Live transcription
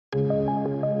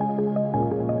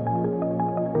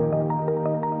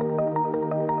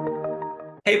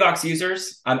Hey Box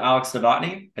users, I'm Alex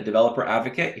Novotny, a developer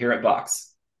advocate here at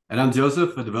Box. And I'm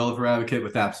Joseph, a developer advocate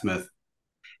with Appsmith.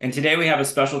 And today we have a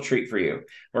special treat for you.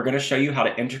 We're going to show you how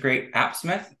to integrate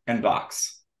Appsmith and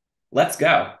Box. Let's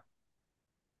go.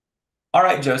 All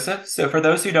right, Joseph. So for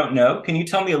those who don't know, can you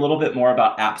tell me a little bit more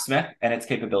about Appsmith and its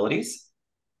capabilities?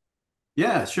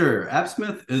 Yeah, sure.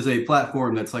 Appsmith is a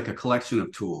platform that's like a collection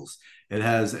of tools. It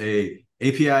has a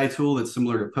API tool that's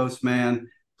similar to Postman,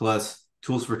 plus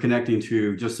tools for connecting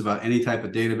to just about any type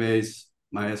of database,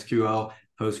 MySQL,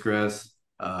 Postgres,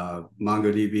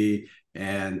 MongoDB,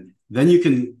 and then you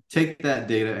can take that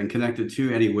data and connect it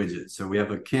to any widget. So we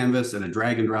have a canvas and a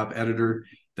drag and drop editor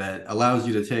that allows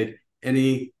you to take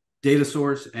any data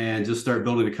source and just start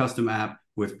building a custom app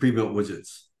with pre-built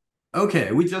widgets.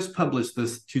 Okay, we just published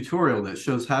this tutorial that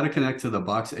shows how to connect to the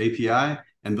Box API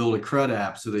and build a CRUD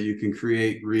app so that you can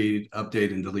create, read,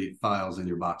 update, and delete files in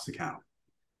your Box account.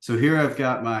 So here I've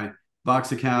got my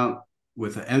Box account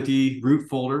with an empty root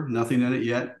folder, nothing in it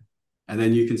yet. And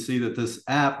then you can see that this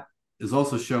app is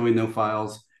also showing no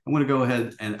files. I'm going to go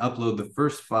ahead and upload the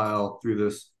first file through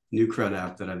this new CRUD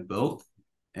app that I've built.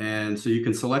 And so you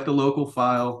can select a local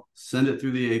file, send it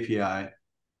through the API,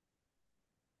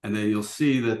 and then you'll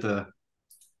see that the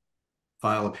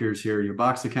file appears here in your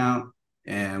Box account.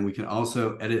 And we can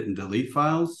also edit and delete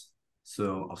files.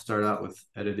 So I'll start out with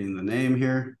editing the name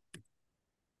here.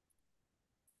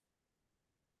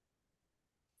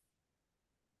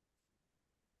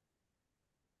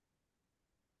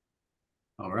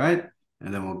 All right,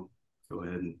 and then we'll go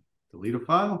ahead and delete a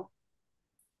file.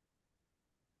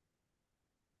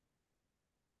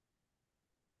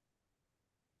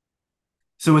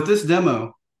 So with this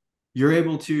demo, you're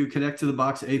able to connect to the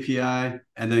Box API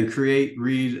and then create,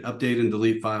 read, update, and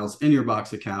delete files in your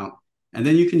Box account. And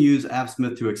then you can use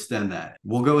Appsmith to extend that.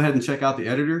 We'll go ahead and check out the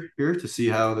editor here to see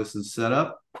how this is set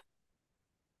up.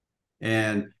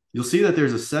 And you'll see that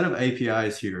there's a set of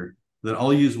APIs here that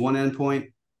all use one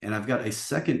endpoint, and I've got a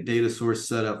second data source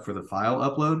set up for the file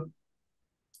upload.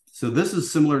 So this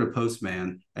is similar to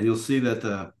Postman, and you'll see that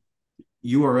the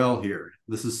URL here,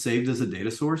 this is saved as a data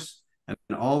source, and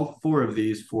all four of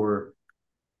these for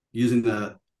using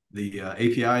the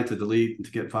API to delete and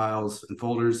to get files and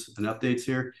folders and updates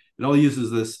here, it all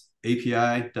uses this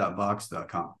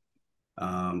api.box.com.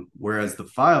 Whereas the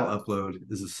file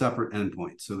upload is a separate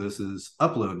endpoint. So this is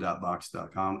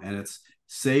upload.box.com, and it's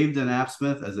saved in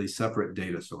Appsmith as a separate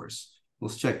data source.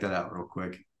 Let's check that out real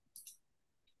quick.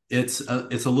 It's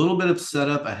a little bit of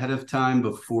setup ahead of time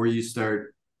before you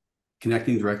start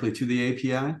connecting directly to the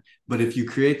API. But if you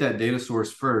create that data source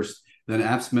first, then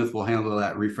Appsmith will handle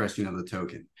that refreshing of the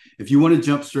token. If you want to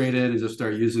jump straight in and just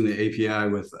start using the API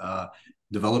with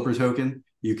developer token,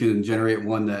 you can generate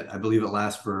one that I believe it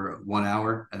lasts for 1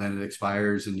 hour and then it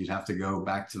expires and you'd have to go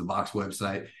back to the Box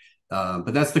website.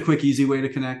 But that's the quick, easy way to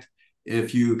connect.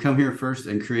 If you come here first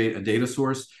and create a data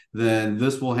source, then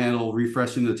this will handle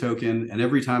refreshing the token. And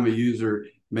every time a user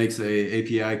makes a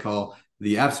API call,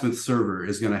 the Appsmith server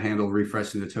is going to handle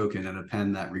refreshing the token and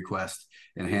append that request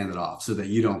and hand it off so that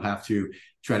you don't have to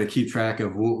try to keep track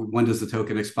of when does the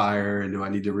token expire and do I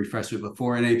need to refresh it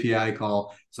before an API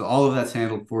call. So all of that's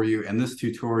handled for you. And this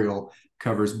tutorial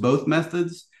covers both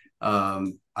methods.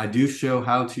 I do show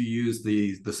how to use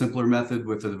the simpler method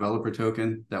with the developer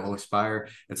token that will expire.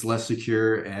 It's less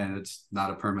secure and it's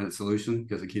not a permanent solution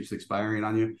because it keeps expiring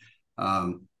on you.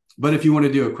 But if you want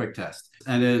to do a quick test,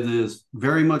 and it is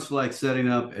very much like setting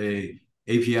up a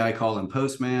API call in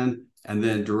Postman and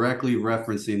then directly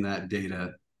referencing that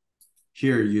data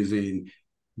here using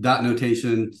dot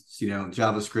notation,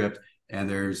 JavaScript. And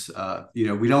there's,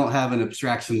 we don't have an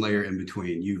abstraction layer in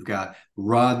between. You've got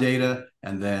raw data,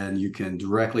 and then you can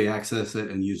directly access it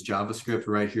and use JavaScript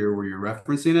right here where you're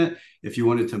referencing it. If you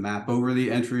wanted to map over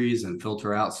the entries and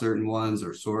filter out certain ones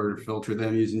or sort or filter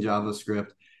them using JavaScript,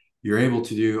 you're able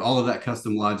to do all of that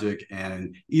custom logic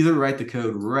and either write the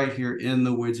code right here in the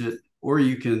widget, or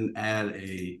you can add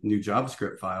a new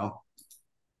JavaScript file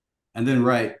and then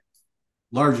write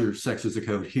larger sections of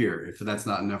code here. If that's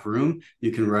not enough room,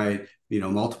 you can write,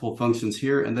 multiple functions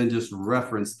here and then just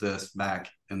reference this back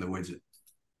in the widget.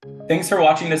 Thanks for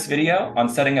watching this video on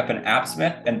setting up an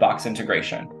Appsmith and Box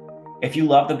integration. If you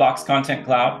love the Box Content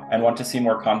Cloud and want to see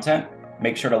more content,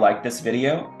 make sure to like this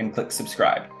video and click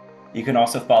subscribe. You can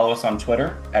also follow us on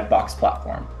Twitter at Box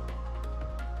Platform.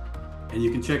 And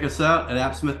you can check us out at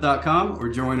appsmith.com or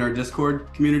join our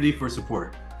Discord community for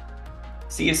support.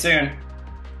 See you soon.